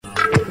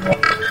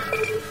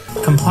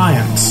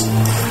compliance,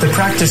 the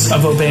practice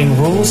of obeying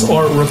rules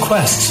or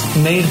requests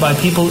made by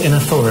people in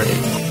authority.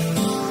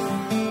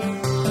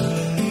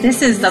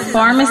 This is the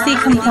Pharmacy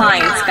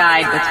Compliance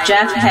Guide with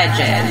Jeff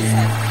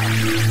Hedges.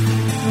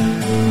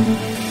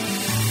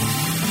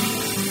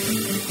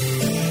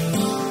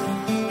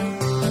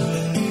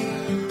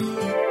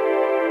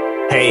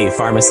 Hey,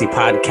 Pharmacy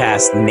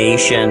Podcast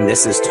Nation.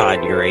 This is Todd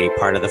Urey,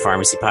 part of the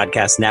Pharmacy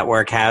Podcast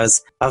Network.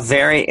 Has a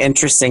very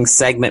interesting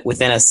segment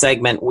within a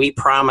segment. We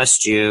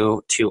promised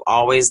you to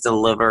always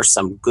deliver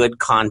some good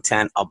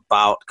content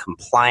about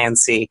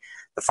compliancy.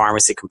 The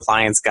Pharmacy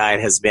Compliance Guide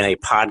has been a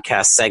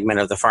podcast segment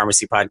of the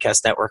Pharmacy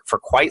Podcast Network for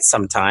quite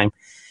some time.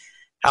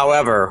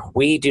 However,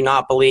 we do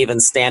not believe in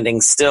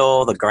standing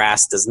still. The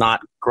grass does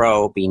not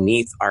grow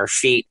beneath our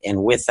feet.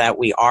 And with that,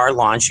 we are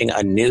launching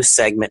a new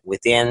segment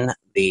within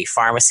the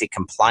Pharmacy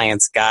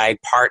Compliance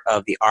Guide, part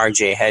of the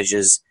RJ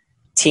Hedges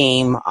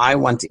team. I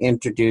want to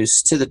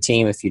introduce to the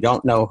team, if you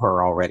don't know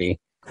her already,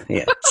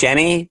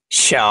 Jenny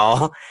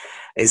Schell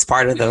is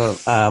part of the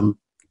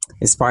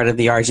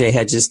RJ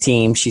Hedges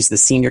team. She's the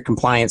senior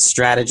compliance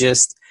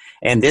strategist,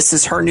 and this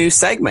is her new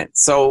segment.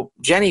 So,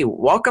 Jenny,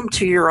 welcome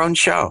to your own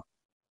show.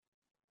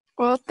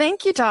 Well,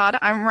 thank you, Todd.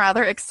 I'm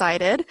rather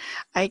excited.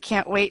 I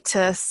can't wait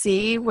to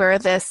see where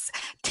this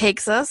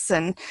takes us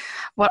and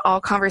what all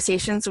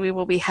conversations we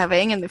will be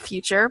having in the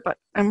future, but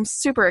I'm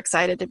super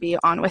excited to be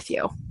on with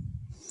you.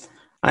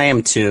 I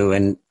am too,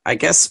 and I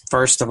guess,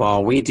 first of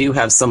all, we do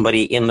have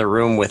somebody in the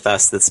room with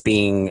us that's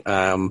being,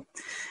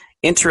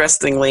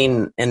 interestingly,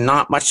 and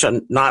not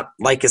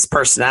like his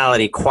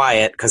personality,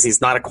 quiet, because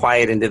he's not a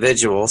quiet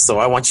individual, so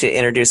I want you to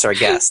introduce our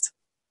guest.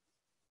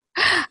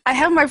 I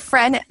have my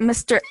friend,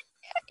 Mr.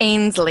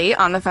 Ainsley,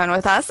 on the phone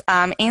with us.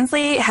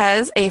 Ainsley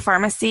has a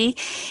pharmacy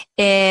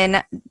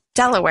in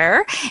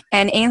Delaware,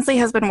 and Ainsley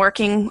has been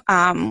working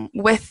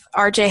with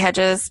RJ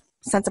Hedges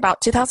since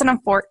about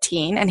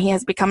 2014, and he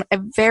has become a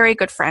very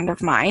good friend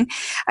of mine.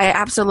 I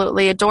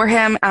absolutely adore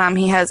him.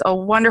 He has a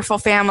wonderful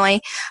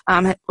family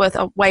with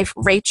a wife,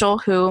 Rachel,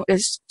 who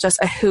is just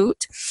a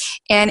hoot.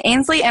 And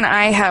Ainsley and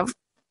I have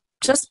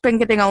just been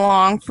getting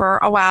along for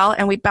a while,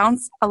 and we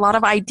bounce a lot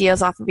of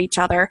ideas off of each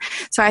other.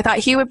 So I thought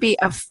he would be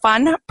a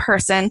fun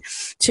person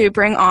to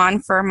bring on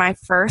for my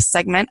first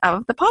segment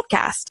of the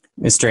podcast.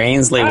 Mr.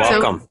 Ainsley,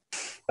 welcome.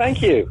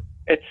 Thank you.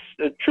 It's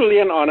truly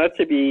an honor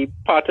to be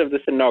part of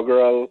this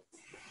inaugural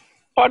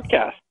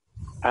podcast,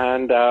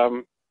 and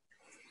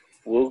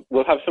we'll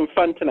have some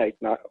fun tonight.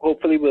 Now,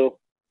 hopefully, we'll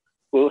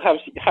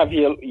have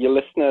your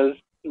listeners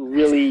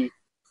really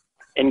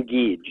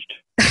engaged.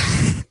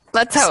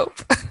 Let's hope.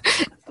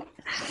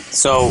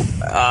 So,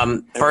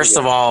 first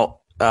of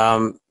all,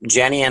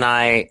 Jenny and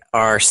I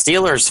are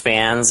Steelers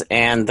fans,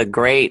 and the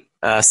great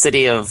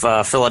city of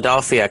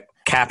Philadelphia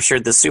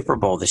captured the Super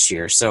Bowl this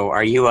year. So,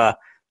 are you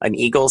an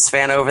Eagles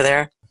fan over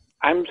there?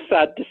 I'm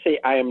sad to say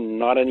I am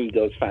not an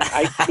Eagles fan.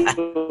 I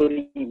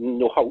don't even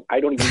know how. I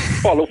don't even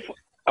follow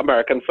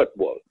American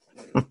football.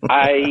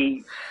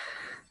 I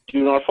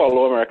do not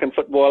follow American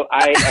football.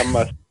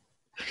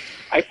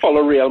 I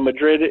follow Real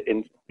Madrid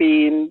in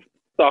Spain,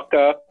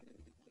 soccer.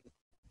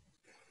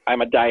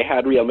 I'm a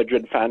diehard Real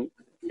Madrid fan.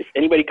 If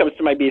anybody comes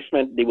to my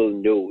basement, they will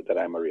know that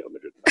I'm a Real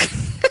Madrid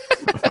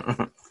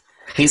fan.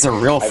 He's a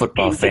real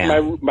football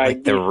fan.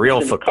 Like the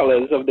real football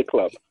colors of the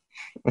club.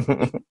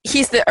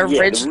 He's the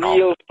original. The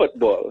real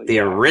football. The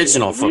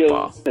original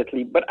football.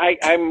 Definitely. But I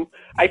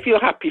feel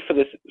happy for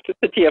the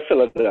city of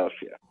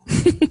Philadelphia.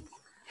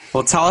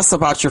 Well, tell us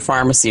about your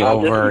pharmacy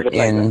over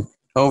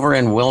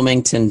in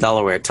Wilmington,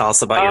 Delaware. Tell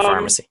us about your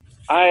pharmacy.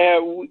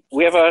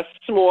 We have a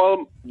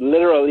small,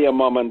 literally a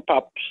mom and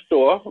pop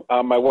store.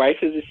 My wife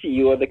is the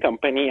CEO of the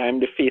company. I'm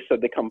the face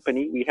of the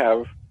company. We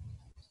have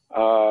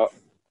 4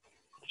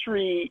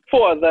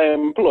 other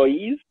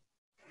employees,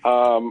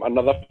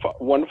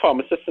 one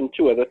pharmacist and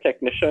 2 other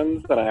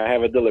technicians, and I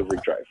have a delivery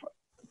driver.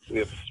 We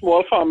have a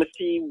small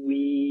pharmacy.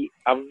 We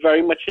are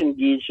very much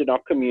engaged in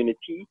our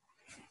community.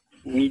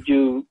 We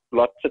do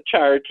lots of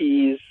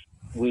charities.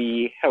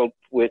 We help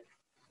with.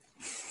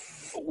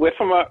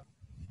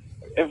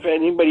 If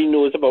anybody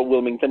knows about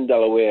Wilmington,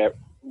 Delaware,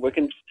 we're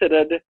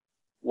considered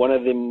one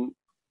of the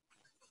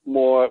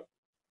more,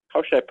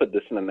 how should I put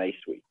this in a nice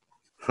way?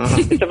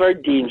 It's a very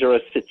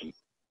dangerous city.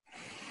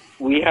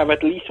 We have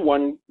at least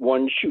one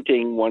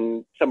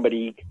shooting,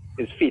 somebody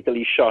is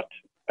fatally shot,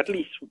 at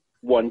least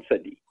once a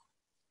day.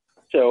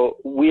 So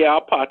we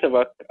are part of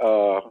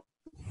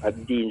a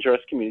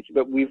dangerous community,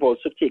 but we've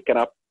also taken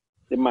up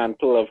the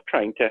mantle of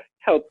trying to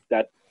help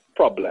that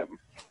problem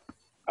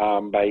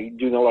by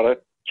doing a lot of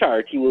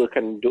charity work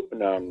and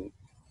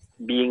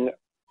being,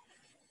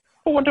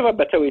 for want of a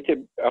better way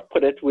to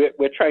put it,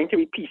 we're trying to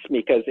be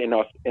peacemakers in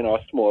our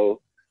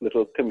small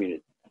little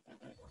community.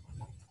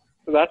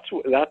 So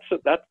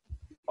that's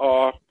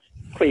our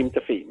claim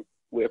to fame.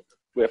 We're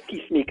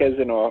peacemakers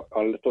in our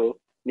little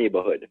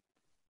neighborhood.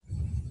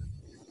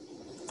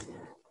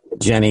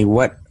 Jenny,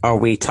 what are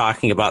we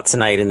talking about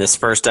tonight in this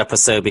first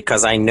episode?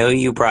 Because I know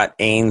you brought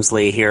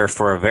Ainsley here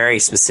for a very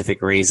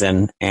specific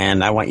reason,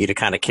 and I want you to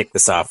kind of kick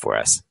this off for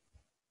us.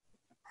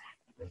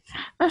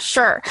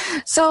 Sure.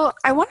 So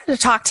I wanted to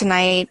talk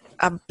tonight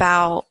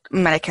about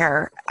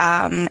Medicare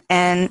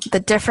and the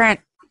different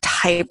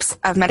types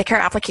of Medicare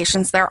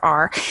applications there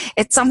are.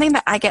 It's something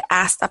that I get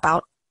asked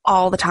about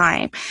all the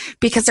time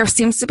because there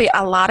seems to be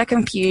a lot of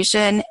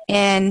confusion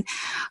in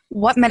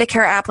what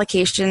Medicare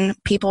application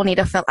people need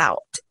to fill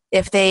out.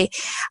 If they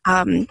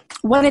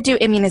want to do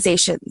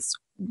immunizations,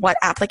 what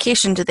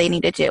application do they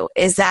need to do?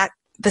 Is that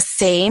the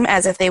same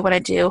as if they want to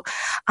do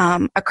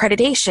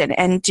accreditation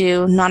and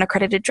do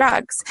non-accredited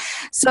drugs?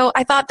 So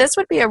I thought this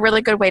would be a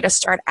really good way to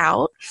start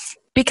out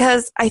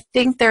because I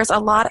think there's a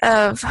lot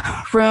of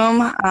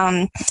room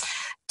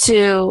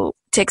to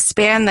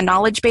expand the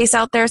knowledge base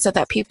out there so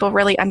that people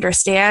really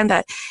understand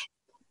that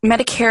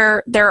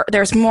Medicare,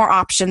 there's more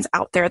options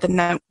out there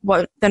than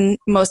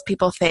most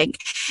people think.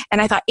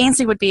 And I thought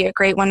Ainsley would be a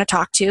great one to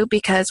talk to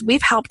because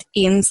we've helped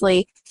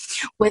Ainsley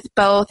with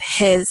both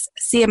his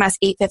CMS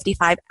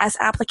 855S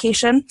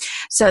application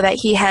so that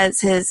he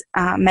has his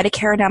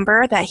Medicare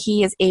number that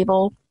he is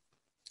able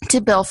to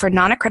bill for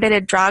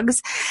non-accredited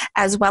drugs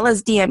as well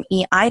as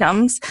DME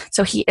items.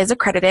 So he is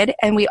accredited.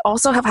 And we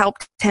also have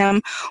helped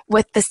him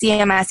with the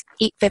CMS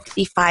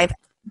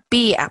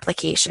 855B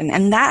application.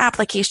 And that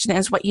application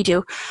is what you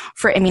do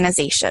for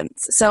immunizations.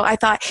 So I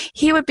thought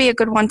he would be a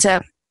good one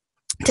to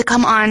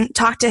come on,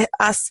 talk to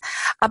us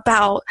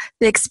about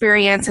the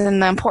experience and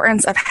the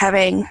importance of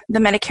having the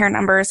Medicare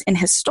numbers in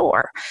his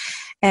store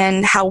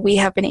and how we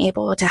have been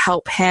able to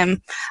help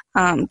him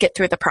get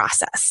through the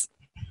process.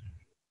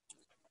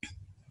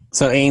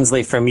 So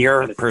Ainsley, from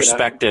your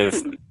perspective,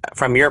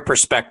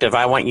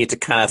 I want you to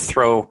kind of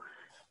throw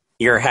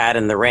your hat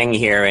in the ring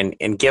here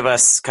and give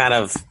us kind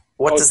of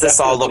what does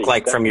this all look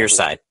like from your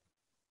side?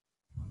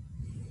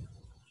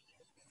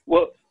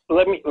 Well,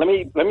 let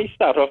me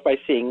start off by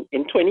saying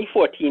in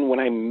 2014 when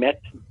I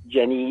met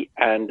Jenny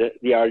and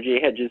the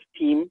RJ Hedges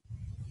team,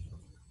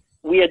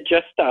 we had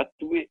just started.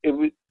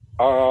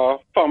 Our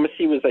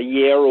pharmacy was a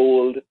year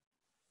old.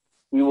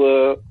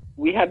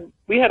 We had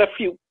a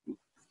few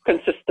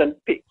consistent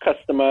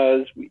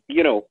customers,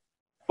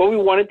 but we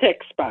wanted to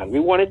expand. We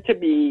wanted to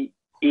be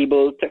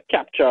able to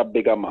capture a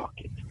bigger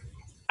market.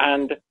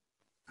 And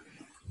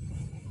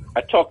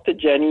I talked to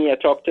Jenny, I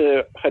talked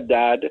to her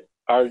dad,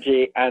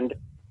 RJ, and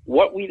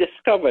what we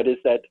discovered is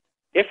that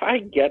if I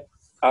get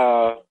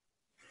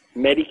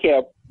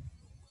Medicare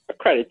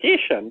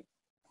accreditation,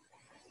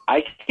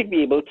 I could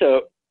be able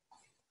to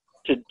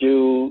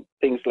do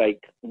things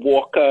like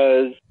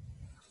walkers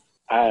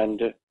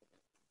and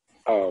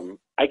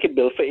I could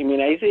bill for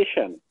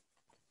immunization.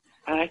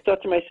 And I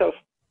thought to myself,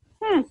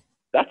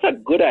 that's a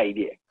good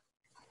idea.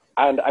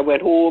 And I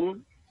went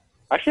home.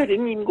 Actually, I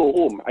didn't even go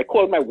home. I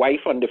called my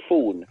wife on the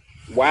phone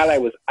while I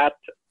was at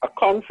a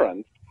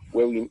conference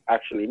where we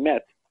actually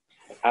met.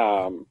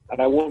 And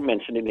I won't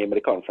mention the name of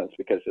the conference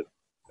because it's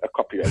a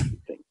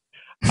copyrighted thing.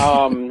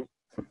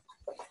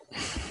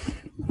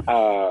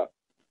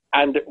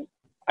 And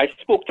I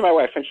spoke to my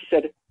wife and she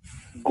said,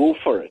 go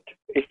for it.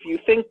 If you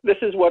think this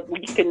is what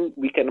we can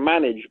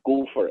manage,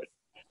 go for it.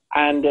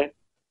 And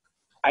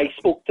I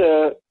spoke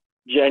to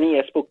Jenny,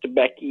 I spoke to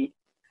Becky,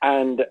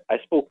 and I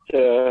spoke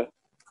to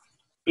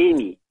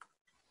Amy.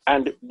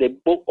 And they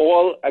both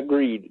all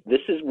agreed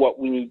this is what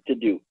we need to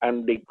do.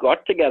 And they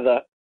got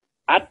together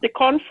at the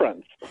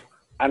conference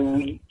and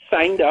we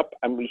signed up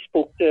and we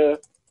spoke to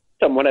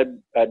someone at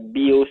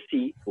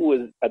BOC who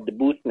was at the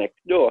booth next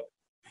door.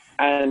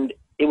 And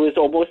it was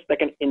almost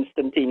like an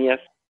instantaneous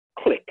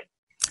click.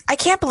 I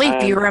can't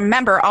believe you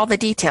remember all the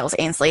details,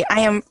 Ainsley.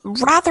 I am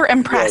rather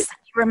impressed that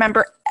you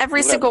remember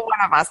every single one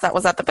of us that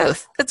was at the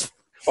booth. It's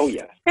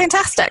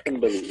fantastic. I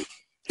couldn't believe.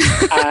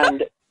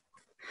 And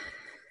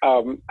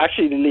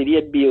actually, the lady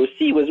at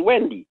BOC was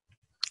Wendy.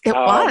 It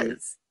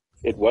was.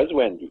 It was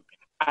Wendy.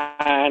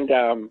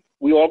 And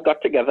we all got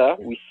together.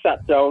 We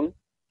sat down.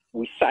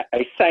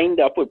 I signed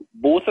up with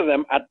both of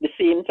them at the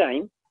same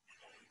time.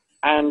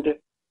 And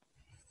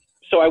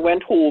so I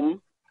went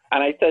home.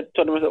 And I told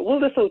them,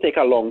 well, this will take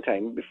a long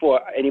time before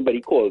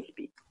anybody calls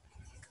me.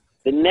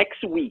 The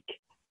next week,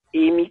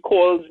 Amy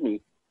calls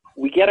me.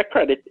 We get a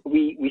credit.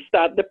 We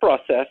start the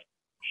process.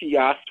 She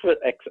asked for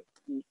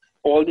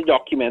all the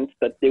documents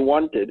that they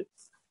wanted.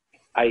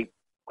 I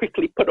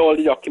quickly put all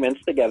the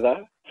documents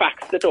together,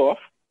 faxed it off,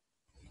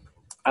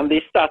 and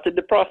they started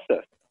the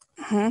process.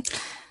 Mm-hmm.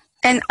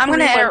 And I'm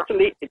going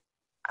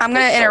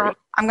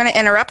to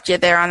interrupt you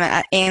there on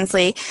that,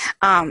 Ainsley.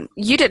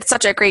 You did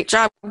such a great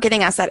job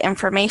getting us that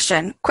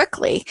information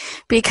quickly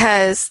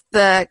because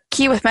the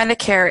key with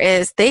Medicare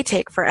is they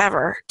take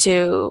forever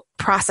to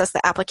process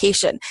the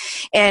application.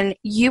 And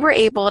you were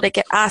able to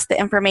get us the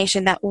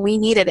information that we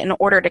needed in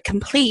order to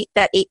complete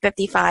that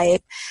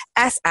 855S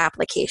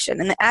application.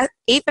 And the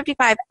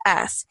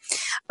 855S,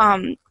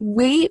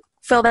 we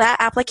fill that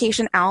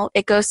application out.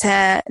 It goes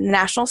to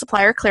National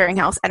Supplier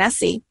Clearinghouse,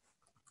 NSC.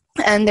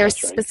 And there's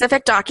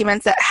specific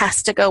documents that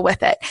has to go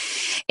with it.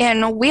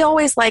 And we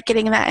always like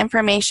getting that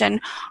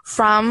information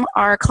from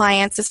our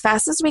clients as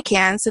fast as we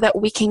can so that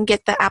we can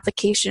get the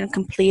application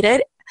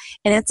completed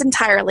in its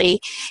entirety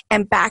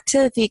and back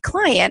to the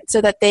client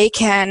so that they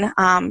can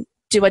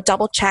do a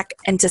double check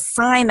and to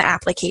sign the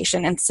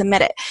application and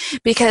submit it,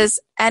 because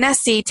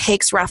NSC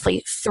takes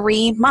roughly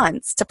 3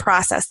 months to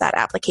process that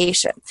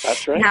application.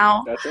 That's right.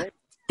 Now,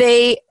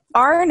 they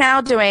are now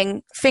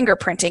doing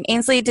fingerprinting.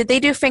 Ainsley, did they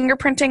do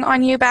fingerprinting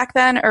on you back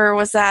then, or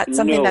was that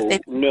something that they...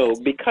 No,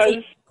 because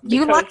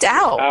you lucked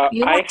out.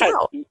 You lucked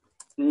out.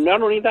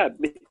 Not only that,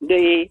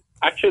 they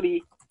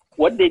actually,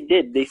 what they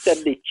did, they said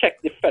they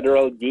checked the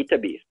federal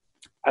database.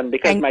 And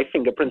because my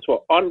fingerprints were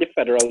on the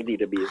federal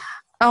database...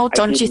 Oh,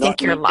 don't you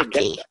think you're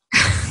lucky?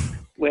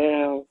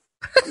 Well,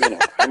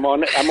 I'm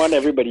on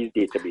everybody's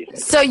database.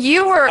 So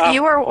you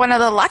were one of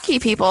the lucky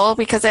people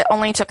because it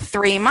only took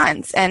 3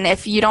 months, and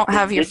if you don't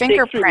have your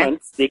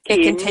fingerprints, it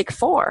can take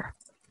 4.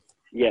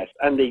 Yes,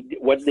 and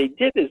what they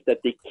did is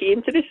that they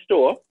came to the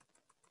store.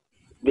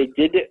 They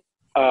did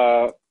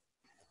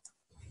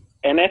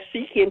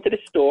NSC came to the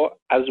store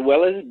as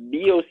well as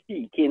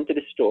BOC came to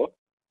the store,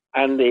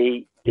 and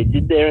they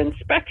did their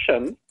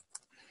inspection.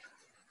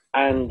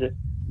 And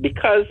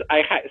because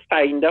I had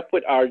signed up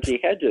with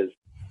RJ Hedges,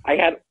 I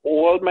had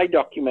all my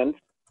documents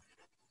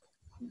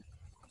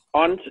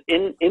in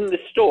the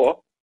store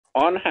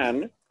on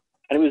hand,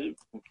 and it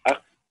was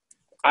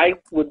I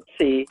would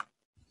say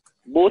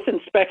both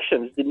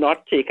inspections did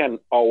not take an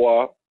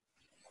hour.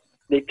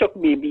 They took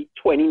maybe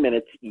 20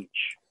 minutes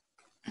each.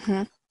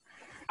 Mm-hmm.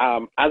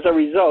 As a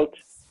result,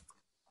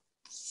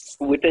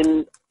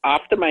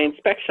 after my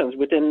inspections,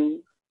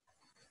 within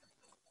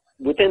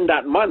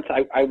that month,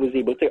 I was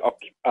able to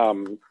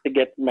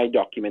get my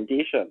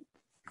documentation.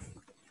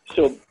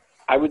 So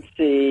I would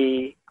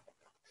say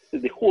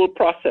the whole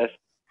process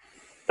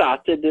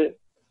started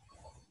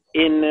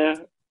in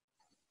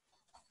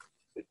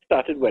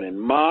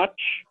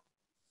March.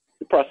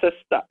 The process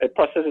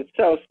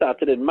itself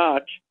started in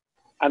March,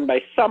 and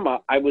by summer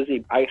I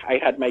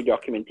had my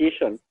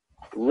documentation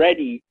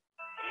ready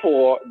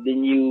for the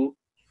new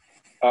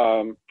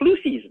flu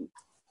season.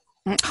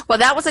 Well,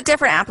 that was a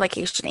different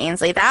application,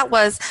 Ainsley.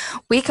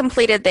 We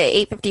completed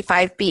the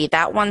 855B.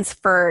 That one's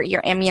for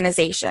your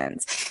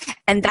immunizations.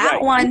 And that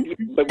right. one,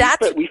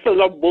 we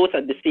filled out both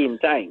at the same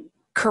time.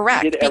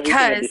 Correct. We did everything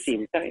because at the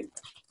same time.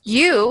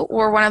 You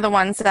were one of the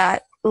ones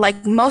that,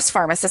 like most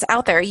pharmacists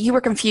out there, you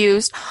were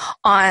confused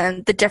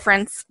on the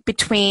difference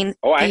between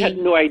I had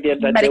no idea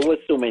that there was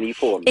so many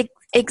forms.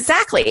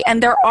 Exactly.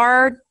 And there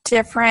are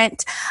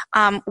different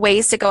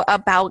ways to go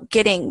about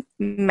getting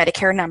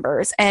Medicare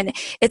numbers. And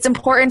it's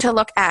important to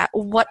look at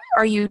what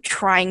are you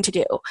trying to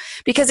do.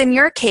 Because in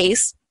your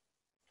case,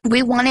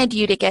 we wanted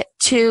you to get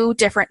 2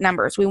 different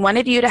numbers. We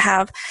wanted you to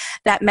have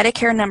that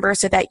Medicare number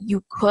so that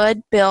you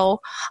could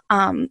bill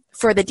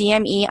for the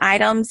DME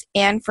items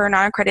and for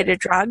non-accredited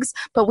drugs.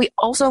 But we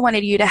also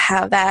wanted you to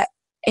have that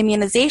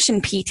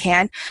immunization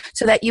PTAN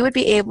so that you would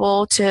be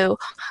able to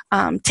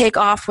take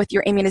off with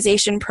your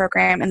immunization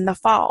program in the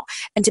fall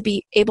and to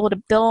be able to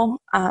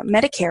bill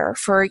Medicare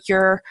for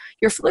your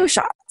flu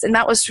shots. And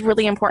that was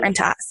really important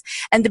to us.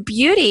 And the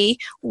beauty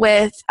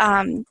with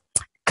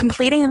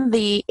completing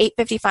the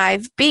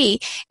 855B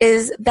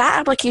is that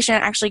application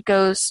actually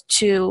goes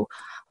to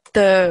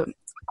the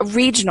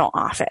regional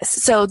office.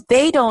 So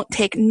they don't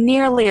take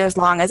nearly as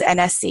long as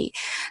NSC.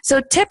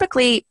 So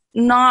typically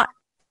not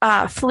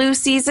flu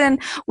season,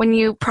 when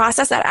you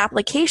process that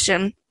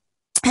application,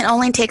 it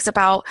only takes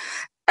about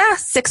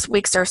 6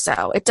 weeks or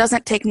so. It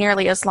doesn't take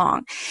nearly as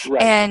long.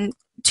 Right. And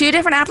 2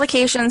 different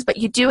applications, but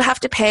you do have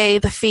to pay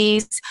the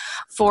fees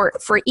for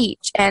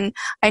each. And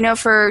I know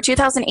for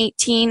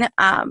 2018,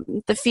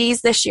 the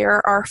fees this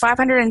year are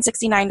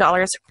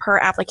 $569 per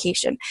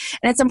application.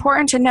 And it's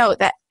important to note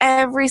that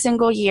every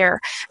single year,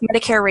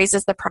 Medicare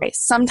raises the price.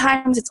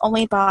 Sometimes it's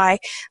only by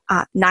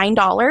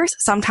 $9.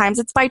 Sometimes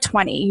it's by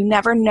 $20. You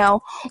never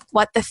know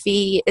what the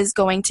fee is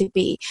going to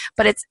be.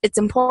 But it's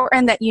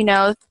important that you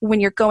know when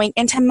you're going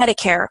into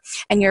Medicare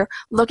and you're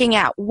looking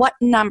at what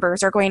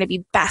numbers are going to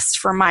be best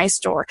for my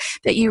store,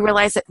 that you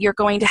realize that you're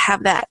going to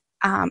have that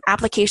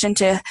application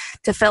to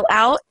fill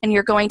out, and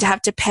you're going to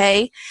have to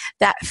pay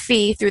that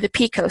fee through the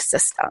PICO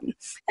system.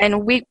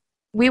 And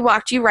we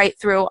walked you right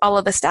through all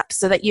of the steps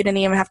so that you didn't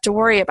even have to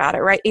worry about it,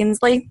 right,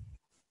 Ainsley?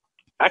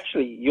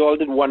 Actually, you all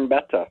did one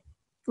better.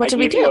 What did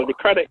we do? You all the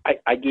credit.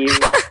 I gave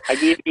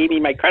Amy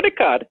my credit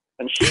card,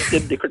 and she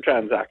did the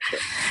transaction.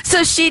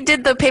 So she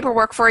did the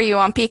paperwork for you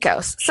on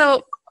PICOs.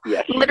 So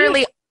yes,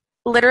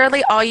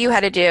 literally all you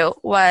had to do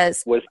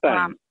was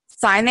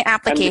sign the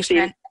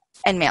application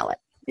and mail it.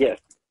 Yes,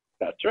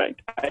 that's right.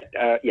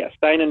 Yes,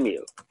 sign and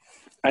mail.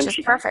 And Which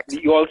is perfect.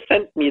 You all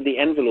sent me the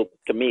envelope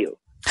to mail.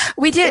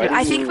 We did. So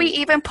I think we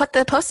even put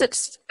the postage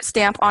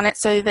stamp on it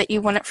so that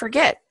you wouldn't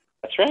forget.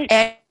 That's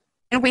right.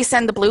 And we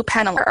send the blue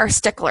pen, our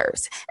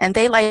sticklers, and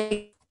they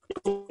like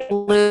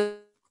blue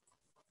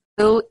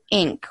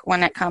ink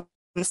when it comes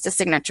to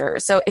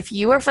signatures. So if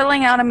you are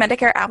filling out a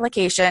Medicare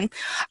application,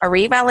 a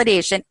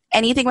revalidation,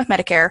 anything with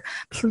Medicare,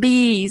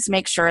 please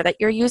make sure that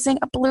you're using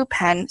a blue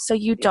pen so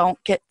you don't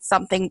get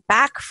something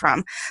back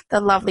from the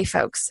lovely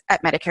folks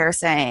at Medicare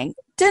saying,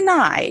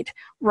 denied,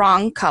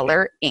 wrong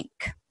color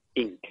ink.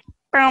 Inc.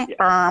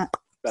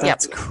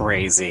 That's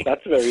crazy.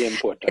 That's very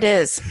important. It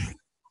is.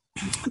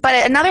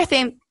 But another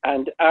thing.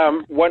 And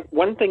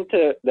one thing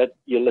that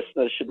your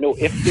listeners should know: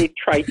 if they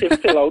try to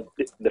fill out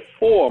the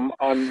form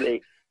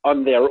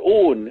on their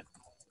own,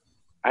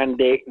 and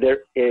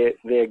they're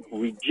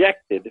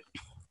rejected,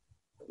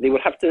 they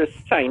will have to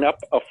sign up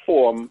a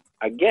form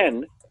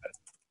again,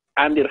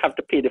 and they'll have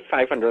to pay the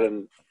 $500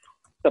 and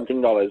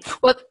something.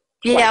 Well,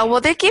 yeah.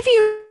 Well, they give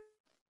you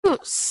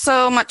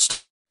so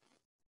much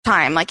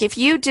time. Like if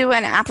you do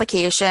an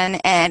application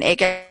and it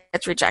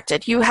gets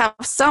rejected, you have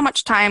so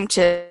much time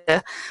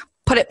to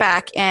put it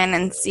back in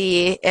and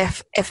see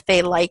if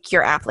they like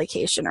your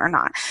application or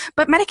not.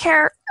 But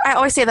Medicare, I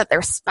always say that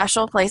there's a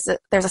special place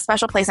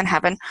in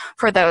heaven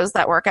for those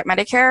that work at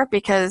Medicare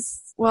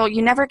because, well,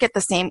 you never get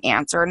the same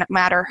answer no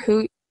matter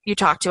who you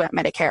talk to at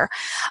Medicare.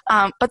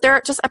 But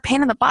they're just a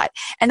pain in the butt.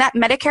 And that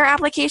Medicare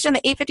application,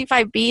 the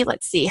 855B,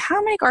 let's see,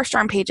 how many gosh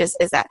darn pages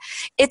is that?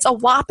 It's a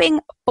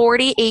whopping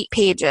 48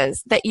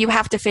 pages that you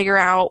have to figure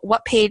out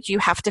what page you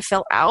have to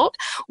fill out,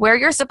 where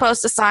you're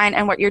supposed to sign,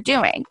 and what you're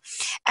doing.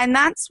 And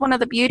that's one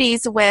of the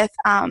beauties with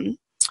our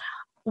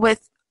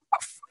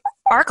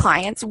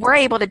clients. We're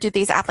able to do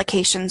these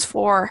applications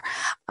for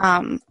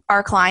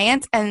our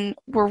clients, and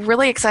we're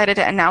really excited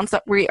to announce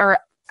that we are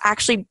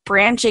actually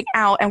branching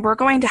out, and we're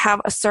going to have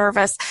a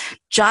service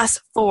just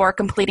for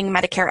completing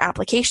Medicare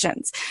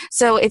applications.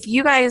 So if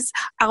you guys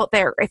out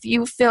there, if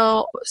you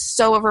feel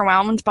so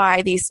overwhelmed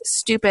by these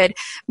stupid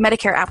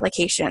Medicare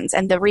applications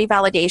and the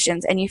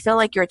revalidations, and you feel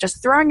like you're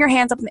just throwing your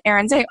hands up in the air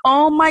and saying,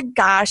 oh my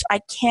gosh, I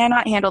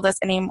cannot handle this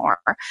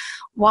anymore.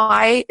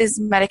 Why is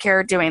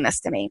Medicare doing this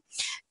to me?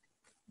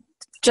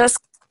 Just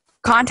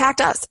contact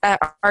us at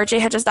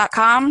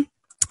rjhedges.com.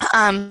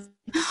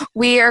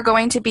 We are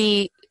going to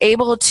be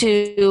able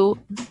to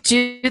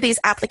do these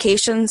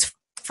applications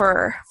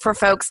for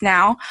folks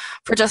now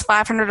for just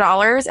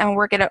 $500, and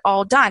we'll get it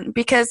all done.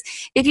 Because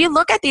if you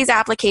look at these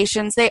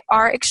applications, they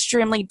are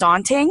extremely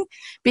daunting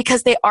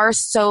because they are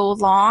so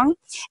long,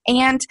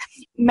 and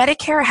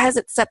Medicare has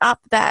it set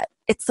up that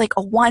it's like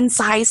a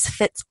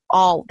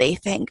one-size-fits-all, they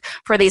think,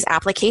 for these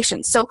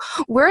applications. So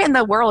we're in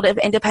the world of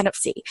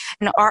independency,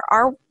 and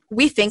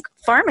we think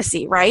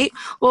pharmacy, right?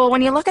 Well,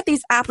 when you look at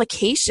these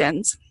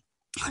applications,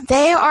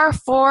 they are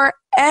for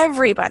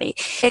everybody.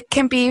 It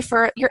can be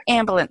for your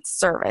ambulance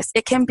service.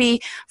 It can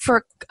be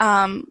for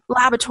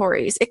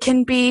laboratories. It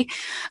can be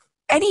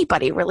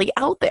anybody really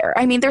out there.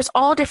 I mean, there's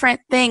all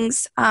different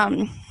things,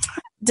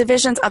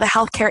 divisions of the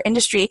healthcare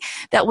industry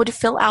that would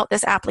fill out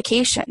this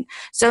application.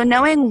 So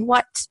knowing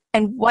what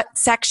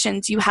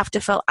sections you have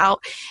to fill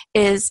out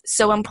is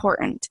so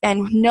important,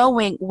 and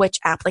knowing which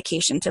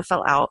application to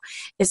fill out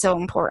is so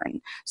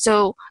important.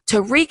 So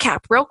to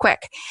recap real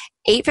quick,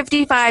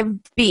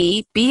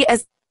 855B, B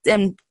as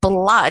in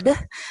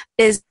blood,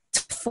 is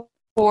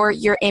for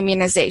your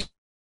immunization.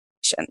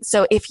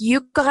 So if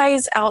you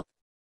guys out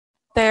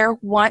there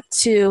want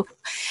to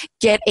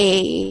get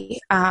a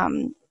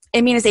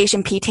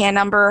immunization PTAN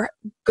number,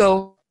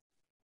 go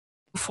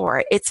for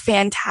it. It's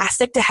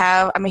fantastic to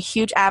have. I'm a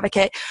huge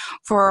advocate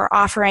for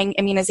offering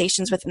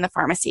immunizations within the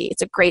pharmacy.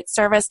 It's a great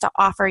service to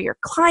offer your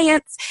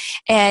clients.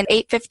 And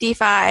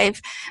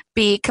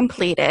 855B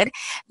completed,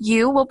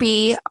 you will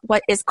be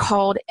what is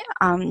called,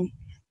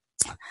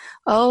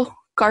 oh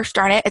gosh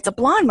darn it, it's a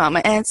blonde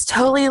moment and it's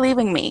totally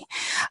leaving me.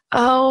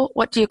 Oh,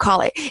 what do you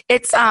call it?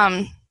 It's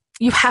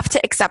you have to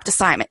accept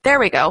assignment. There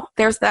we go.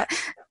 There's that.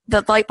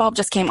 The light bulb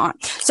just came on.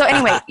 So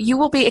anyway, you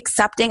will be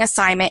accepting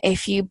assignment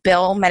if you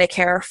bill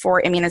Medicare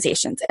for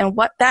immunizations. And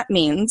what that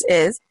means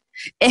is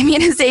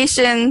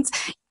immunizations,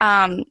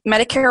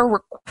 Medicare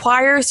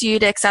requires you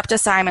to accept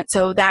assignment.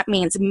 So that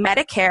means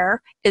Medicare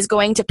is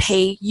going to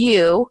pay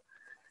you,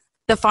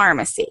 the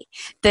pharmacy,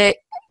 that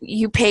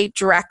you pay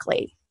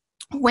directly.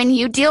 When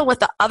you deal with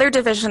the other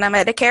division of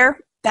Medicare,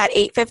 that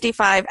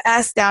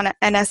 855S down at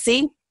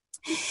NSC,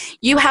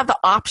 you have the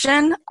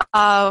option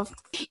of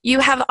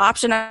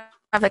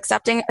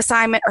accepting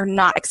assignment or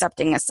not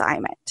accepting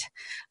assignment.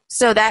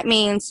 So that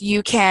means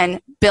you can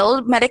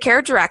bill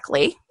Medicare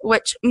directly,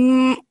 which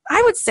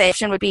I would say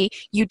would be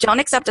you don't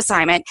accept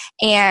assignment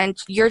and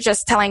you're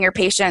just telling your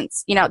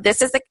patients,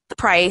 this is the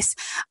price,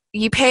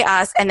 you pay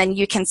us, and then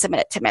you can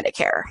submit it to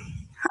Medicare.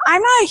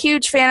 I'm not a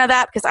huge fan of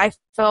that because I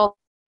feel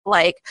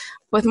like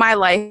with my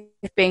life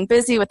being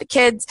busy with the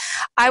kids,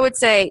 I would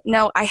say,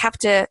 no, I have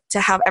to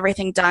have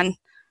everything done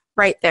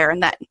right there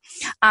and then.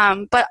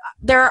 But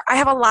I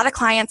have a lot of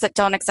clients that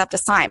don't accept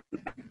assignment.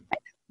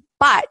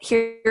 But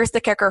here's the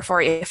kicker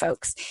for you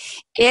folks.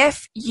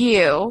 If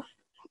you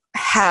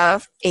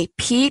have a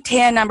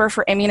PTAN number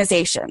for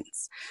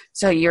immunizations,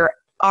 so you're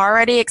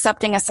already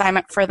accepting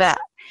assignment for that,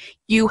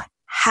 you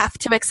have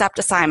to accept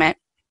assignment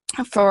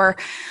for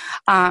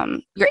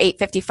your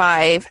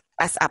 855S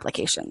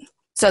application.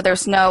 So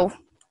there's no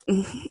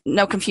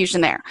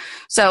confusion there.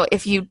 So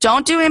if you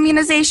don't do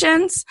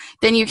immunizations,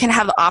 then you can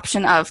have the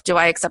option of, do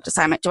I accept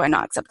assignment? Do I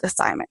not accept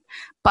assignment?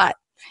 But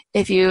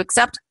if you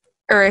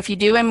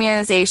do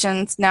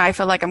immunizations, now I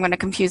feel like I'm going to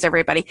confuse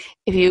everybody.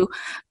 If you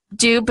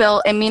do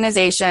bill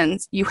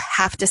immunizations, you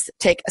have to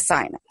take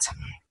assignment.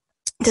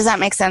 Does that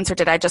make sense, or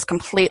did I just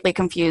completely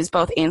confuse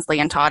both Ainsley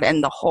and Todd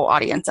and the whole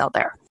audience out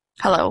there?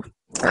 Hello,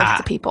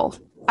 the people.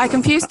 I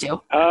confused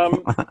you.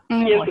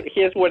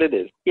 Here's what it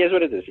is.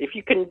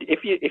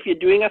 If you're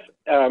doing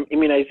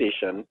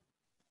immunization,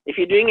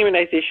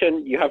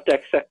 you have to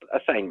accept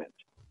assignment.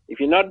 If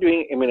you're not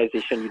doing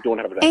immunization, you don't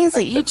have to.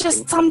 Ainsley, you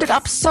just summed it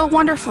up so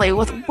wonderfully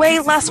with way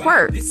less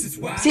words.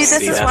 See,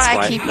 this is why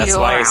I keep you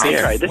around. He's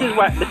here. Right.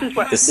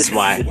 This is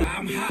why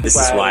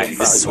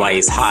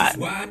he's hot.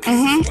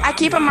 I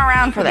keep him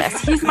around for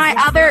this. He's my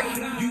other.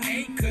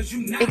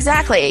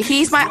 Exactly.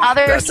 He's my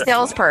other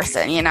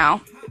salesperson. You know.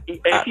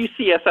 If you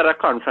see us at a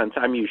conference,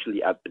 I'm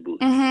usually at the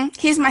booth.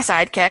 He's my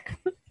sidekick.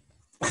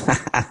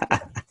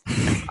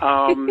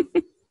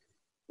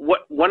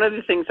 One of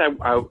the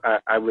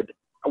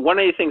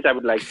things I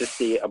would like to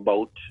say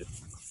about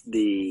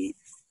the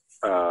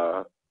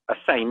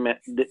assignment,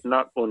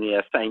 not only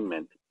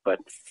assignment, but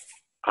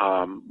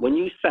when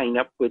you sign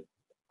up with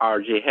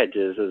RJ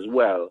Hedges as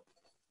well,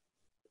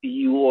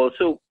 you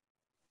also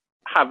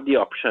have the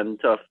option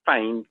to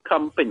find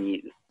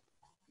companies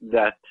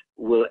that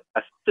will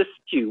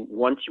assist you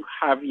once you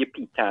have your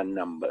PTAN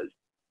numbers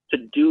to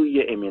do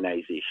your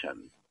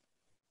immunization,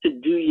 to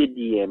do your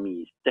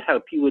DMEs, to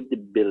help you with the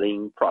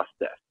billing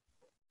process.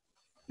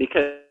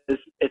 Because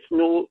it's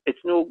no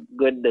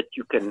good that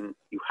you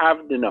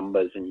have the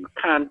numbers and you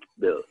can't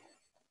bill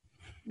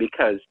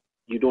because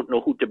you don't know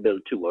who to bill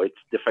to, or it's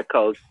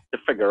difficult to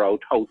figure out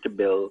how to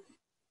bill.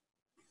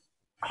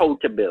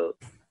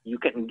 You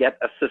can get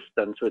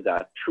assistance with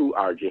that through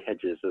RJ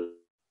Hedges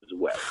as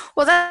well.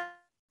 Well,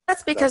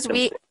 that's because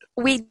we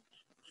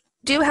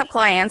do have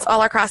clients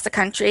all across the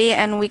country,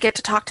 and we get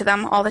to talk to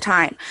them all the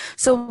time.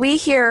 So we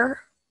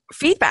hear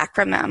feedback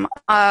from them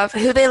of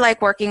who they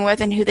like working with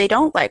and who they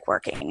don't like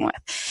working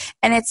with.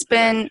 And it's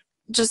been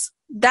just,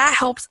 that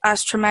helps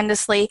us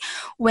tremendously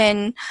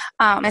when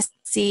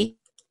see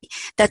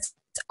that's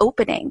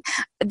opening.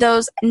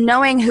 Those,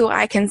 knowing who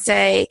I can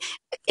say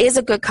is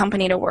a good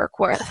company to work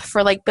with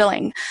for like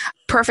billing.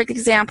 Perfect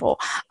example.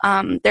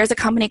 There's a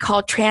company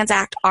called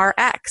Transact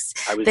RX.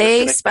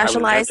 They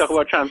specialize. Talk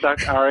about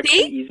Transact RX,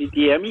 Easy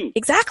DME.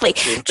 Exactly.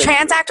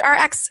 Transact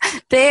RX.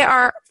 They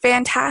are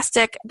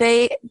fantastic.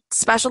 They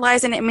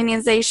specialize in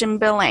immunization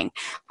billing.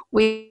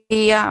 We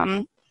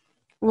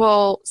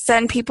will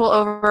send people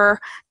over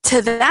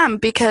to them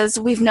because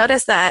we've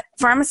noticed that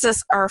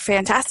pharmacists are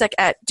fantastic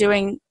at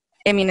doing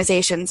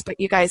immunizations, but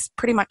you guys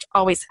pretty much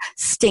always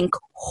stink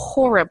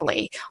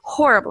horribly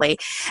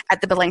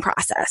at the billing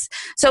process.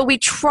 So we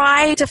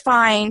try to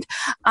find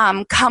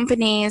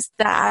companies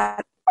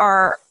that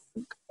are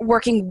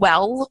working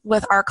well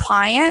with our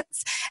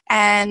clients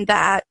and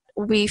that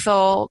we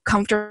feel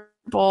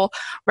comfortable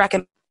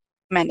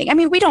recommending. I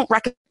mean, we don't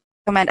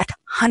recommend a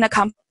ton of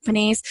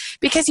companies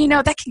because, you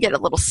know, that can get a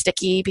little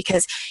sticky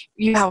because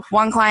you have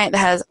one client that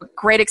has a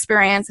great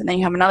experience and then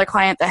you have another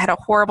client that had a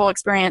horrible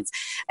experience.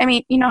 I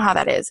mean, you know how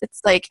that is.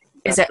 It's like,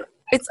 it's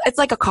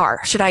like a car.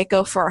 Should I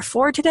go for a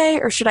Ford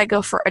today or should I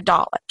go for a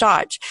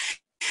Dodge?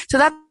 So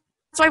that's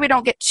why we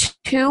don't get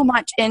too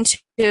much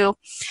into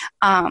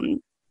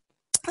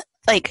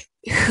like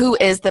who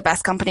is the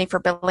best company for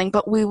billing,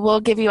 but we will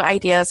give you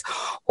ideas,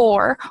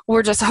 or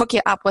we'll just hook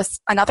you up with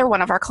another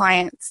one of our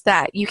clients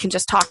that you can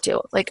just talk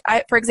to. Like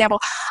for example,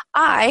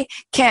 I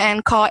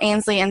can call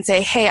Ainsley and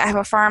say, hey, I have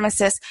a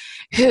pharmacist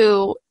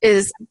who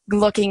is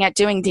looking at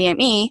doing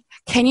DME.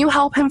 Can you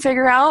help him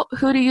figure out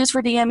who to use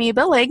for DME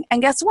billing?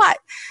 And guess what?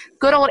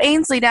 Good old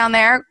Ainsley down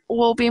there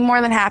will be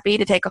more than happy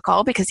to take a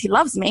call because he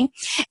loves me.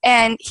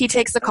 And he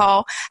takes the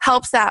call,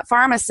 helps that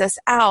pharmacist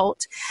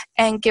out,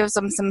 and gives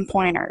them some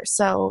pointers.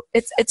 So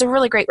it's a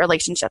really great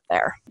relationship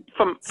there.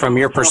 From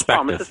your perspective.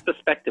 From a pharmacist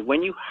perspective,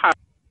 when you have,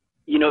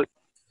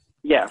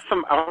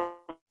 from our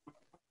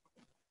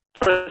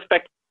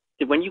perspective,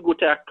 when you go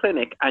to a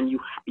clinic and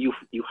you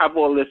have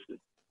all this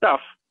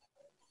stuff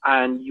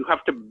and you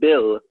have to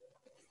bill,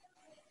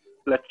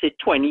 let's say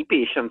 20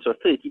 patients or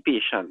 30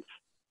 patients,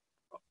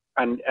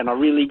 and a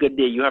really good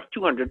day, you have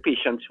 200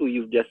 patients who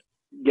you've just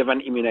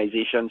given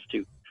immunizations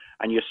to,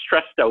 and you're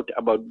stressed out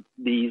about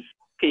these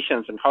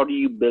patients and how do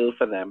you bill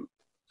for them.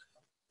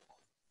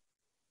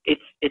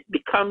 It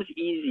becomes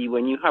easy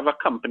when you have a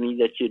company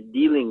that you're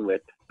dealing with,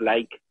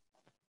 like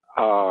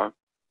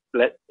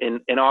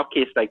in our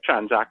case, like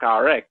Transact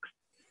RX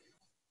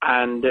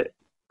and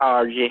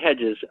RJ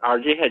Hedges.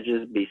 RJ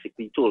Hedges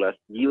basically told us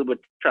deal with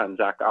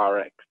Transact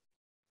RX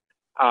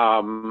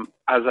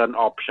as an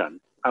option,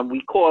 and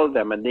we called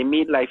them, and they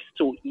made life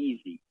so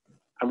easy.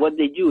 And what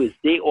they do is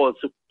they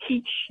also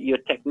teach your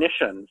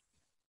technicians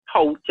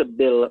how to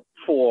bill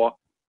for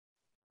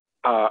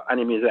an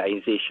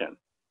immunization.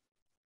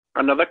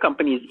 Another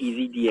company is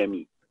Easy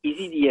DME.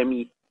 Easy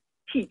DME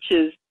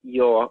teaches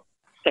your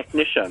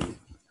technicians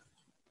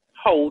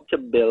how to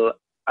bill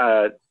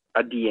a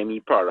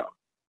DME product.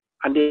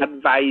 And they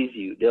advise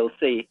you. They'll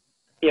say,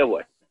 here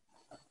what?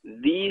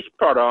 These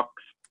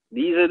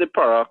are the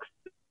products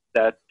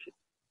that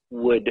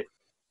would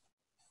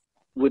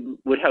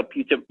would help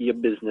your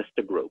business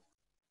to grow.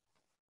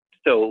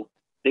 So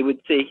they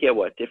would say here,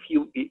 what if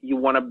you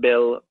want to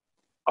build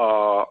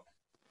a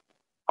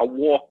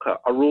walker,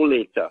 a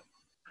rollator?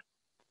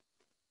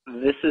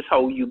 This is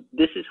how you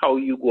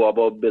go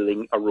about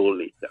building a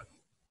rollator.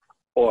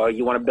 Or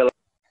you want to build.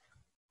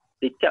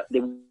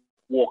 They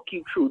walk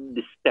you through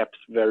the steps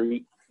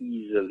very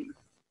easily.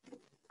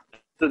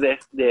 So they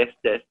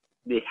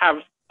have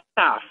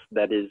staff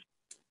that is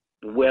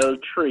well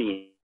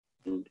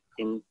trained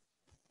in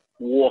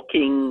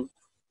walking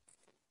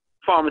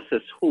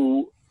pharmacists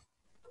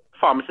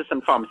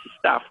and pharmacy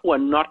staff who are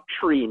not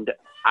trained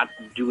at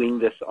doing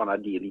this on a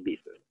daily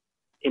basis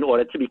in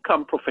order to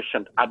become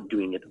proficient at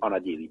doing it on a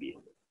daily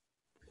basis.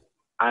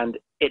 And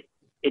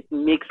it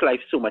makes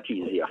life so much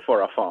easier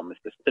for a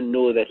pharmacist to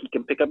know that he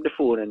can pick up the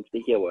phone and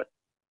say, here what,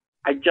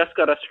 I just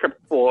got a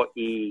script for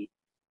a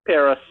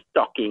pair of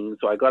stockings,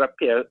 or I got a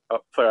pair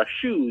of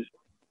shoes.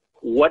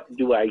 What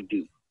do I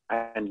do?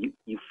 And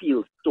you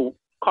feel so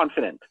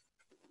confident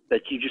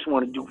that you just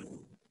want to do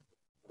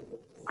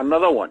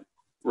another one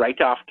right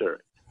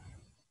after.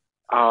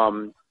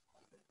 And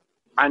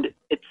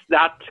it's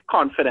that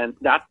confidence,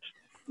 that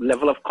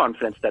level of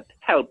confidence that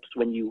helps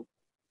when you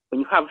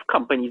have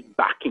companies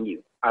backing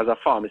you as a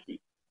pharmacy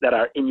that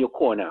are in your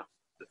corner,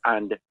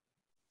 and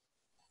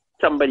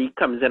somebody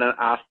comes in and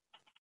asks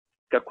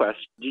a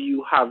question, do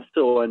you have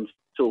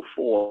so-and-so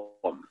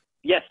form?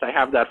 Yes, I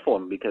have that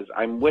form because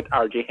I'm with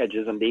RJ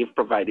Hedges and they've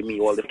provided me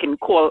all the, can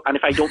call, and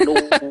if I don't know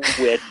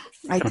where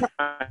to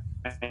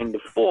find the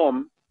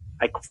form,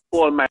 I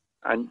call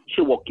and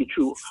she'll walk you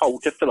through how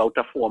to fill out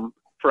a form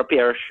for a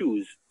pair of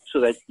shoes so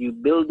that you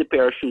build the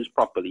pair of shoes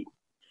properly.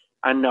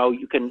 And now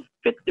you can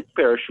fit the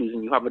pair of shoes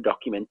and you have a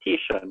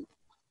documentation.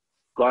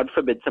 God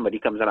forbid somebody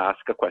comes and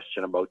asks a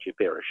question about your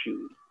pair of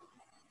shoes.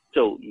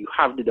 So you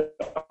have the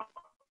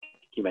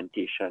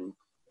documentation,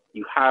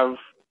 you have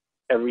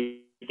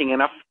everything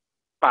in a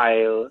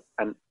file,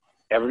 and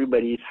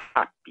everybody's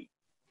happy.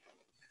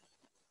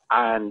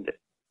 And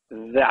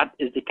that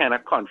is the kind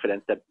of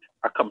confidence that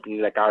a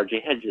company like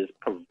RJ Hedges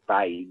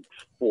provides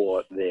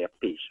for their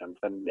patients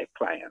and their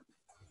clients.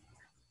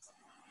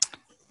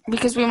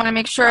 Because we want to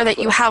make sure that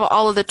you have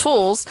all of the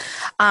tools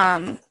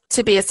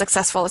to be as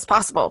successful as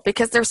possible,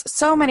 because there's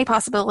so many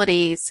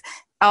possibilities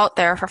out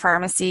there for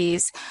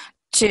pharmacies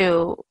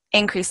to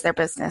increase their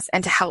business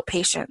and to help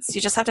patients.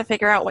 You just have to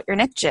figure out what your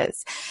niche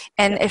is.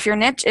 And if your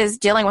niche is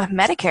dealing with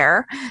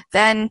Medicare,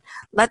 then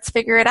let's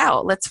figure it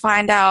out. Let's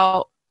find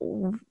out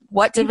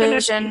what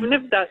division.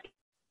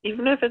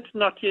 Even if it's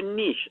not your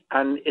niche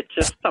and it's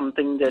just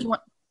something that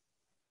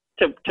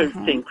to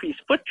increase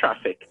foot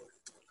traffic,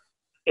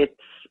 it's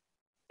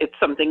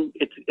something,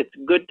 it's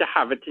good to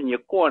have it in your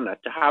corner,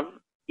 to have,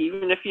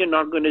 even if you're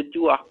not going to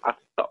do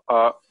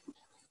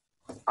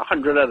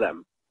 100 of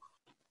them,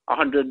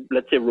 100,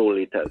 let's say,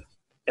 rollators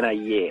in a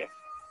year,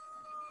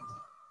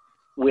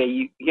 where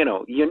you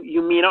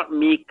may not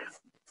make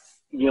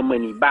your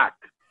money back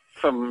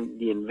from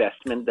the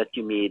investment that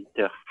you made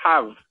to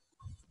have,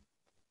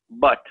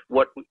 but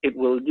what it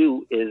will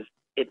do is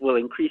it will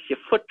increase your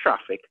foot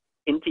traffic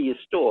into your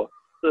store.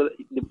 So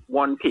the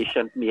one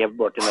patient may have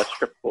brought in a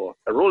script for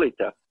a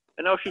rollator,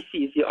 and now she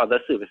sees the other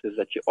services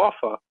that you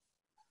offer,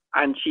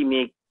 and she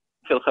may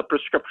fill her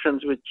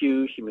prescriptions with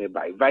you, she may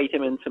buy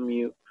vitamins from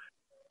you.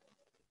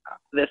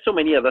 There's so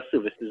many other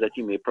services that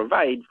you may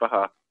provide for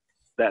her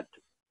that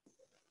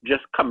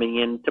just coming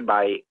in to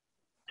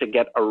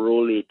get a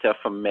rollator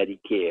from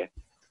Medicare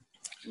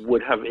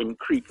would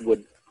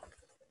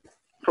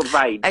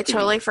provide. I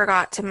totally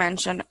forgot to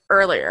mention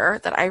earlier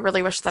that I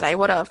really wish that I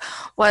would have,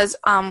 was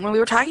when we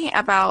were talking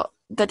about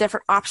the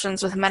different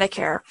options with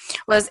Medicare,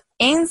 was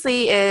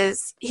Ainsley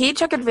he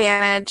took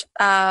advantage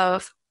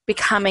of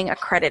becoming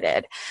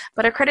accredited,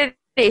 but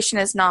accreditation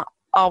is not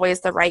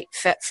always the right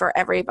fit for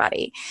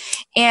everybody.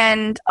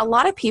 And a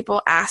lot of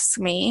people ask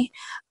me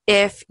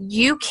if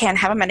you can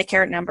have a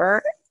Medicare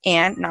number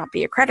and not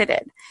be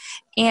accredited.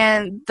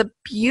 And the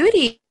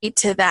beauty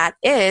to that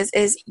is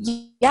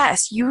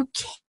yes, you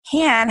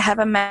can have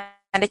a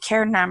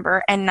Medicare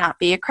number and not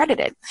be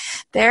accredited.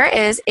 There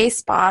is a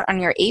spot on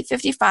your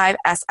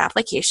 855S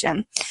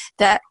application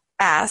that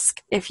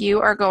asks if you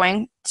are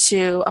going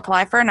to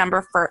apply for a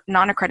number for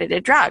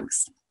non-accredited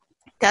drugs.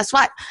 Guess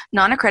what?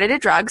 Non-accredited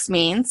drugs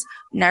means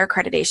no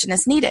accreditation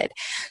is needed.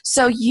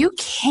 So you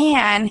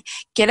can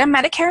get a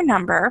Medicare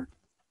number,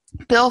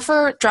 bill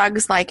for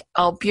drugs like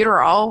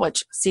albuterol,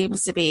 which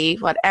seems to be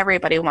what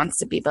everybody wants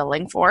to be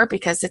billing for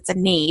because it's a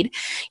need.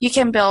 You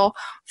can bill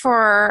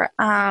for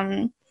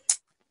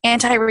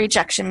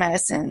anti-rejection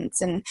medicines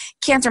and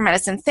cancer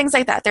medicines, things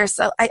like that. There's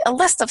a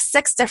list of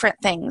 6 different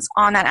things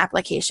on that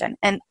application,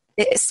 and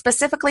it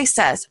specifically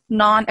says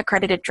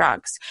non-accredited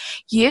drugs.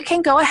 You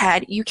can go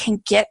ahead, you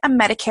can get a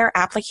Medicare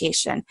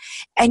application,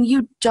 and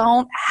you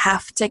don't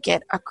have to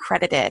get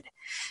accredited.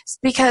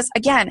 Because,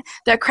 again,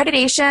 the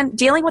accreditation,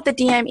 dealing with the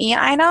DME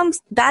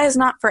items, that is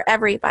not for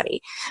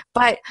everybody.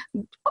 But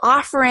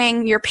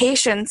offering your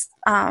patients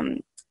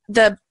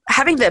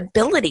having the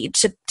ability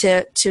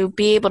to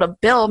be able to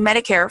bill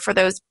Medicare for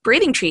those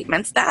breathing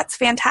treatments, that's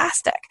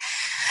fantastic.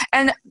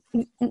 And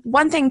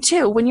one thing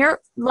too, when you're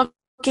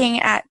looking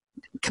at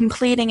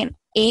completing an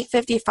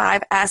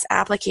 855S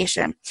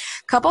application,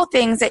 a couple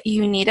things that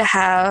you need to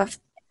have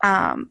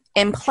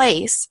in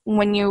place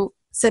when you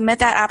submit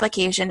that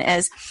application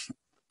is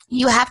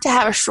you have to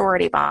have a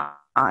surety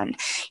bond.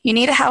 You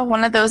need to have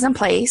one of those in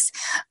place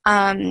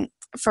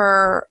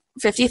for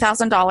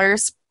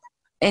 $50,000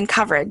 in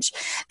coverage.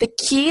 The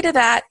key to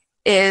that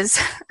is,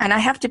 and I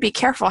have to be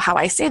careful how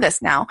I say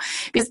this now,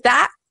 because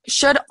that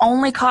should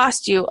only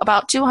cost you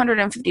about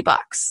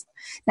 $250.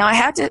 Now, I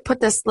had to put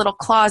this little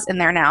clause in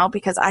there now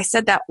because I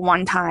said that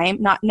one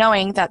time, not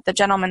knowing that the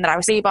gentleman that I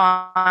was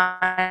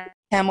on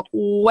him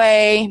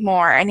way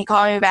more, and he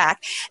called me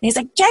back and he's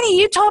like, Jenny,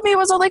 you told me it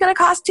was only going to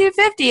cost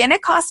 $250, and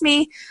it cost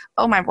me,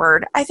 oh my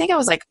word, I think it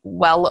was like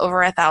well over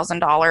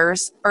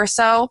 $1,000 or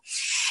so.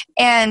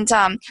 And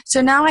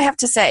so now I have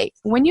to say,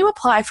 when you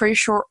apply for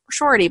your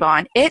surety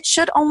bond, it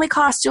should only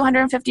cost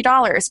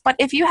 $250, but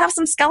if you have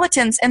some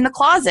skeletons in the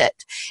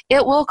closet,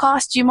 it will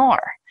cost you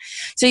more.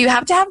 So you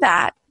have to have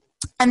that.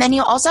 And then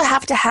you also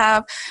have to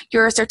have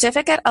your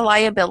certificate of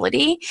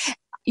liability.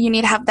 You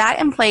need to have that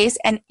in place,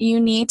 and you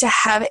need to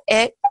have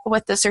it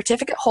with the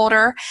certificate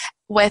holder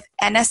with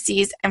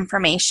NSC's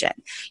information.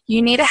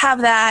 You need to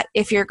have that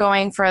if you're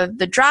going for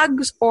the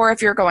drugs or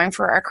if you're going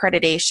for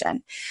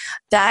accreditation.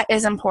 That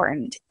is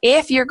important.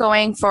 If you're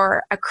going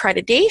for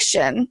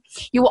accreditation,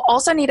 you will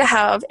also need to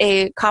have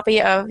a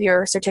copy of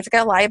your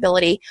certificate of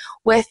liability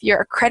with your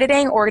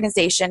accrediting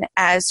organization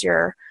as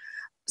your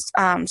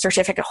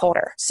certificate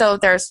holder. So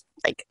there's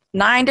like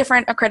 9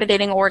 different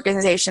accrediting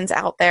organizations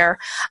out there.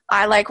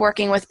 I like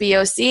working with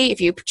BOC. If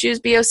you choose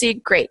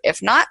BOC, great.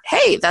 If not,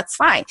 hey, that's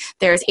fine.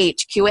 There's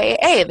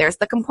HQAA. There's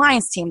the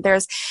compliance team.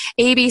 There's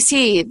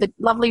ABC, the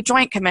lovely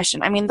Joint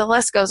Commission. I mean, the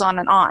list goes on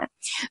and on.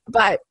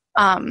 But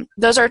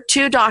those are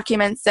 2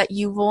 documents that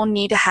you will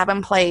need to have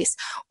in place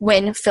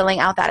when filling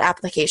out that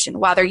application.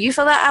 Whether you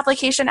fill that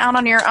application out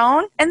on your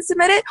own and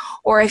submit it,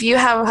 or if you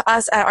have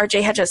us at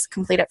RJ Hedges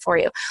complete it for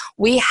you.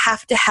 We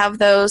have to have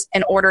those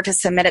in order to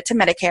submit it to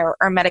Medicare,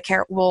 or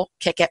Medicare will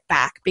kick it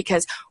back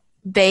because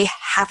they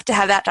have to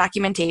have that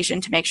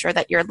documentation to make sure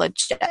that you're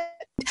legit.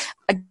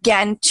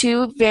 Again,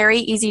 2 very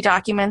easy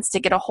documents to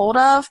get a hold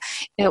of.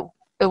 It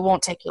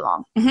won't take you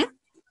long. Mm-hmm.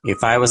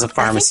 If I was a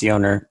pharmacy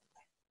owner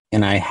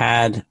and I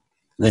had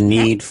the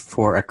need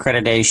for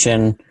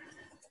accreditation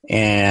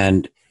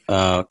and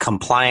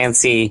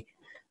compliancy,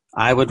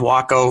 I would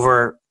walk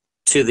over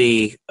to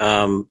the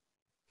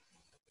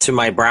to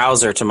my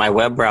browser, to my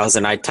web browser,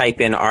 and I'd type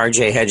in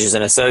RJ Hedges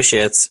and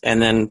Associates, and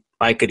then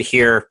I could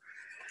hear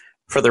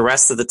for the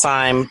rest of the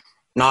time,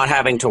 not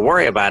having to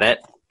worry about it.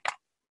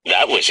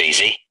 That was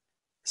easy.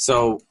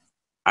 So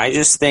I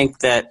just think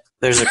that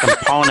there's a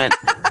component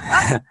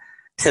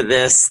to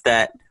this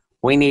that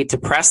we need to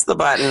press the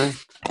button.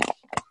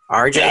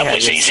 RJ that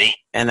Hedges, was easy.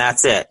 And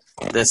that's it.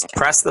 Just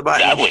press the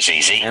button. That was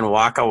easy. And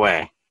walk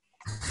away.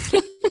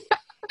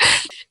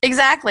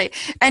 Exactly.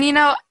 And you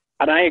know,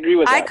 and I agree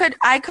with that.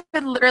 I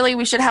could literally,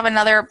 we should have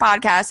another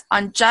podcast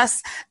on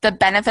just the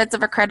benefits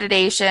of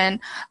accreditation,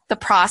 the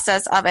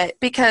process of it,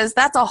 because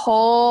that's a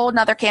whole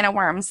nother can of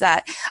worms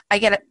that I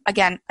get,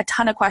 again, a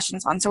ton of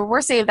questions on. So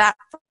we'll save that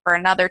for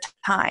another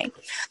time.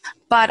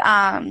 But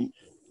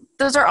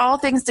those are all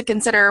things to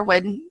consider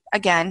when,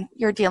 again,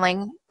 you're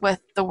dealing with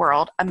the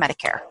world of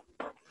Medicare.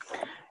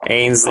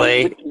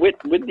 Ainsley. With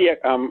the,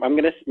 I'm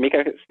going to make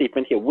a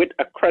statement here. With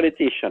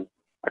accreditation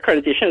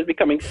is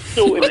becoming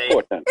so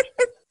important.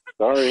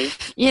 Sorry.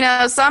 You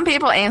know, some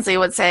people, Ainsley,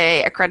 would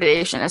say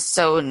accreditation is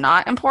so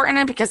not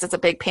important because it's a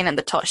big pain in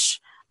the tush.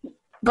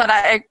 But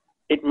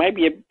it might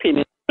be a pain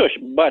in the tush,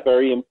 but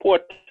very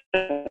important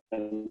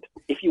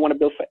if you want to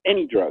bill for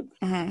any drugs.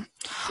 Mm-hmm.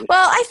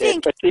 Well, I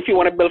think... Especially if you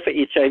want to bill for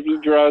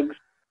HIV drugs,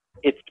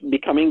 it's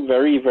becoming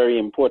very, very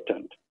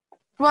important.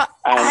 Well,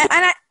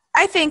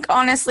 I think,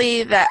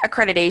 honestly, that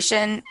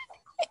accreditation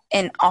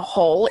in a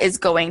whole is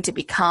going to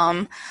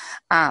become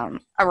a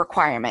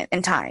requirement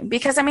in time.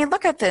 Because, I mean,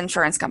 look at the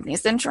insurance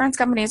companies. The insurance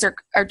companies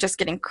are just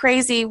getting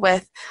crazy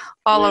with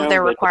all of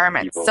their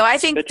requirements. So I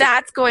think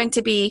that's going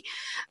to be,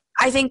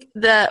 I think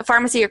the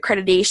pharmacy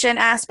accreditation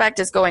aspect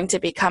is going to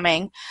be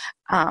coming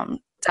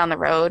down the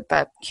road,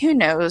 but who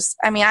knows?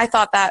 I mean, I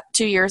thought that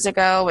 2 years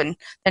ago, and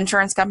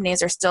insurance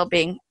companies are still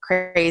being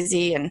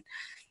crazy and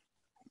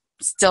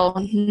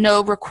still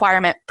no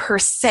requirement per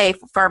se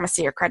for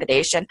pharmacy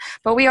accreditation.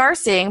 But we are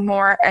seeing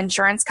more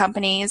insurance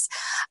companies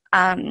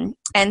and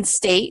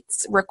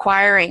states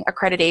requiring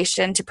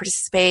accreditation to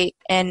participate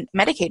in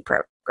Medicaid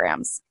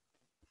programs.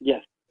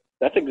 Yes,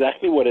 that's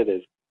exactly what it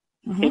is.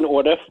 Mm-hmm.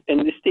 In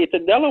the state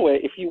of Delaware,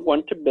 if you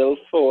want to bill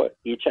for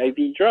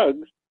HIV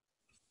drugs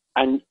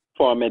and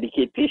for a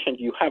Medicaid patient,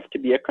 you have to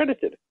be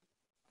accredited.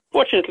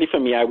 Fortunately for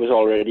me, I was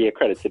already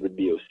accredited with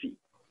BOC.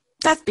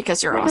 That's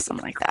because you're awesome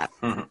like that.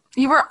 Mm-hmm.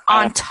 You were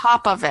on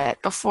top of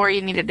it before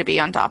you needed to be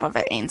on top of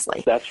it,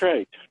 Ainsley. That's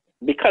right.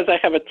 Because I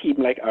have a team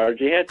like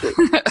RJ Hedges.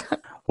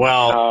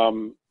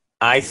 Well,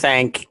 I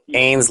thank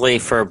Ainsley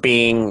for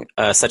being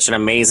such an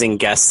amazing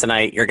guest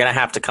tonight. You're going to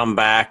have to come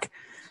back.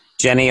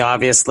 Jenny,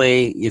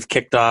 obviously, you've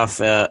kicked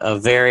off a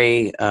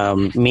very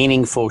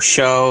meaningful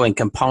show and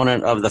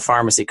component of the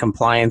Pharmacy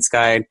Compliance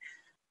Guide.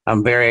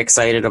 I'm very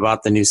excited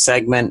about the new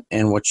segment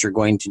and what you're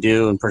going to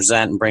do and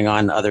present and bring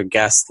on other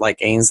guests like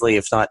Ainsley.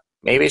 If not,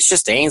 maybe it's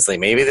just Ainsley.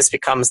 Maybe this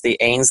becomes the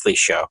Ainsley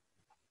show.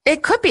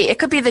 It could be. It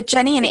could be the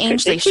Jenny and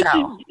Ainsley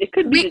show. It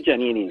could be the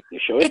Jenny and Ainsley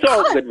show. It's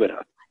all good with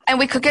us. And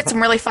we could get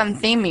some really fun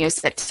theme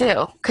music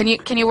too. Can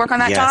you work on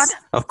that, Yes, Todd?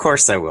 of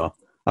course I will.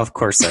 Of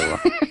course I will.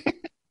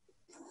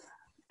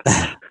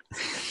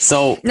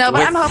 So no,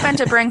 but I'm hoping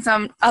to bring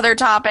some other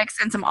topics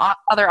and some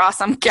other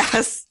awesome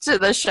guests to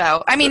the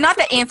show. I mean, not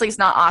that Ainsley's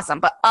not awesome,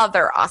 but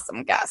other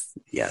awesome guests.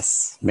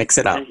 Yes, mix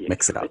it up.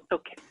 Mix it up. It's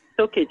okay. It's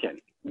okay,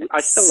 Jenny. I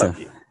still love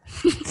you.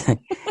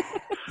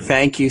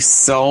 Thank you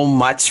so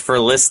much for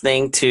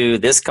listening to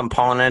this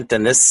component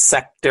and this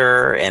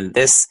sector and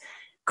this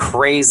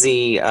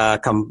crazy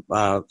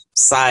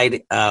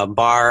side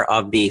bar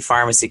of the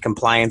Pharmacy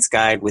Compliance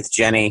Guide with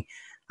Jenny.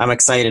 I'm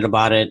excited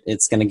about it.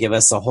 It's going to give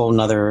us a whole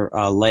nother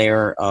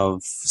layer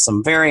of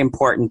some very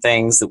important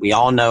things that we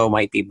all know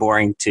might be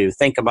boring to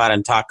think about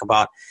and talk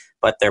about,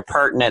 but they're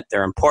pertinent,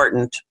 they're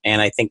important,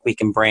 and I think we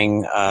can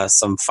bring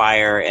some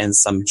fire and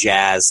some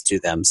jazz to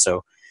them.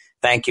 So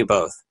thank you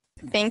both.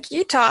 Thank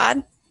you,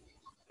 Todd.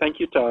 Thank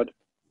you, Todd.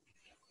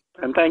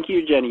 And thank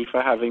you, Jenny,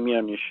 for having me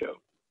on your show.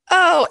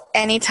 Oh,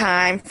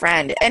 anytime,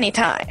 friend,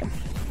 anytime.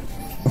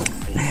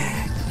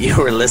 You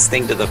were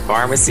listening to the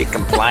Pharmacy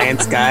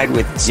Compliance Guide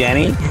with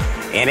Jenny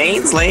and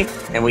Ainsley,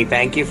 and we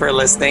thank you for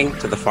listening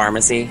to the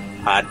Pharmacy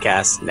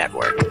Podcast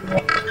Network.